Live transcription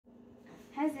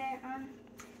Hi there.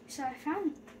 So I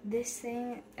found this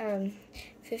thing,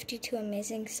 52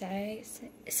 Amazing Science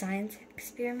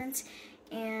Experiments,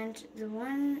 and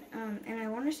and I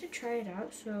wanted to try it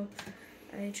out, so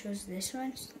I chose this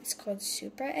one. It's called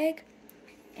Super Egg,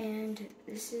 and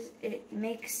it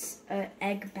makes an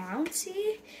egg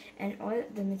bouncy, and all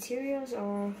the materials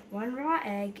are one raw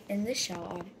egg in the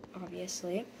shell,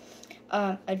 obviously,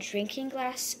 a drinking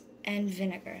glass, and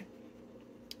vinegar.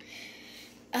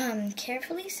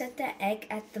 Carefully set the egg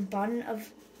at the bottom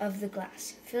of the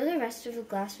glass. Fill the rest of the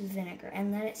glass with vinegar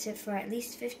and let it sit for at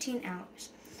least 15 hours.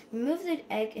 Remove the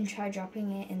egg and try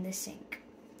dropping it in the sink.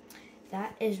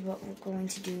 That is what we're going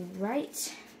to do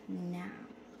right now.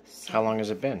 So how long has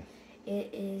it been?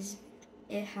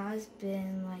 It has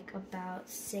been like about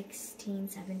 16,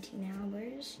 17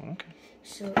 hours. Okay.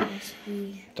 So it must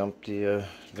be... Dump the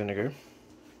vinegar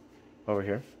over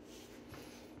here.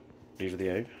 These are the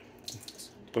egg.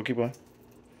 Pokey boy.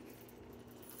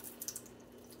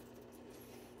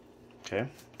 Okay,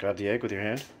 grab the egg with your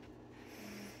hand.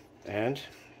 And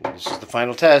this is the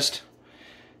final test.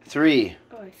 3,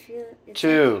 Oh, I feel it's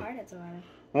 2, hard at the bottom.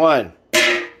 1.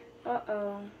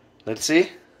 Uh-oh. Let's see.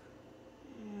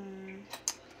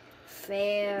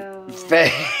 Fail.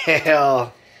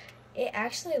 Fail. It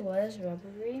actually was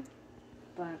rubbery,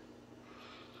 but...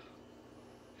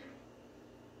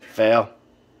 Fail.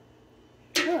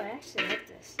 Oh, I actually like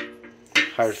this.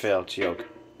 Hard fail, joke.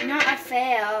 Not a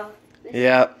fail. This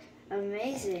Yeah. is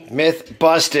amazing. Myth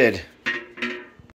busted.